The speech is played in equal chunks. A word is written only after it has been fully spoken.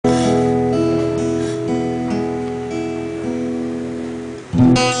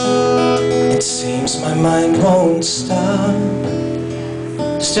my mind won't stop,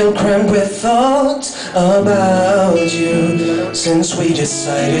 still crammed with thoughts about you. Since we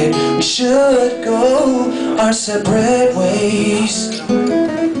decided we should go our separate ways,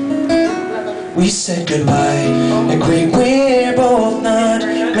 we said goodbye, agreed we're both not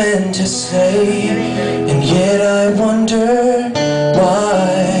meant to stay. And yet I wonder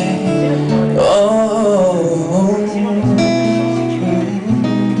why.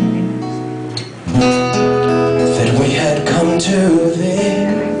 That we had come to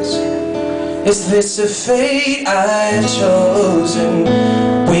this. Is this a fate I've chosen?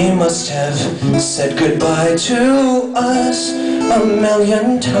 We must have said goodbye to us a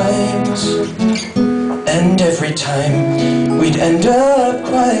million times, and every time we'd end up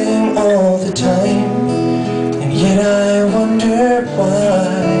crying all the time. And yet I wonder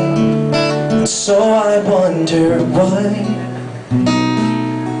why, and so I wonder why.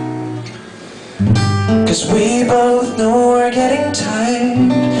 'Cause we both know we're getting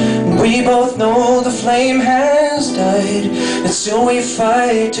tired, and we both know the flame has died, and still we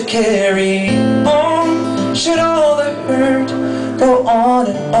fight to carry on. Should all the hurt go on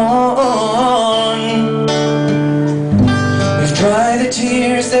and on? We've dried the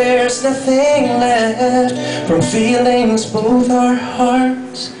tears, there's nothing left from feelings both our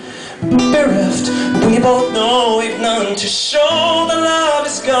hearts bereft. We both know we've none to show. The love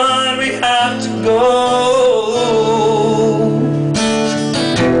is gone, we have to go.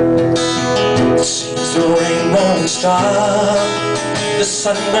 It seems the rain won't stop, the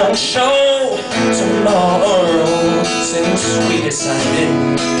sun won't show tomorrow. Since we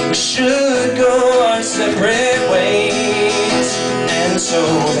decided we should go our separate ways, and so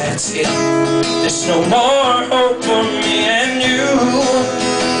that's it. There's no more hope for me and you.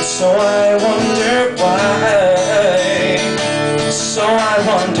 So I wonder why. So I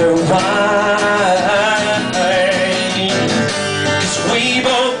wonder why. 'Cause we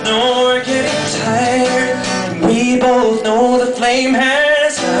both know we're getting tired, and we both know the flame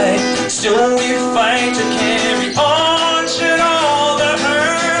has died. Still we fight to carry on. Should all the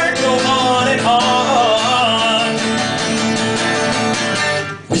hurt go on and on?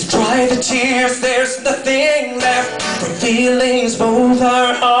 We've dried the tears, there's nothing left from feelings both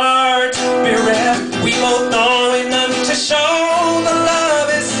our hearts bereft. We both know we've none to show. The love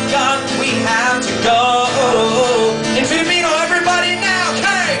is gone, we have to go. In Filipino, everybody now,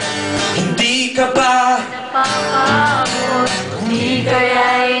 okay? Hindi ka ba napapagod, di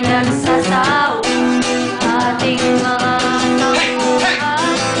kaya'y nagsasawa ating mga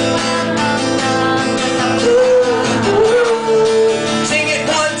Sing it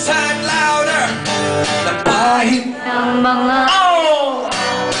one time louder. Napahit ng mga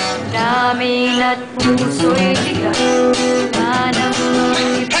namin at puso'y bigat. Wala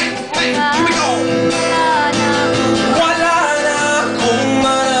nang wala na akong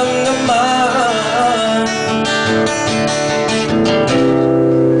maramdaman.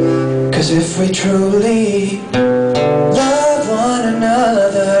 'Cause if we truly love one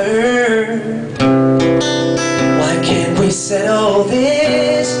another, why can't we settle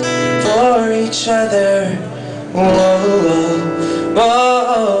this for each other? Whoa, whoa, whoa.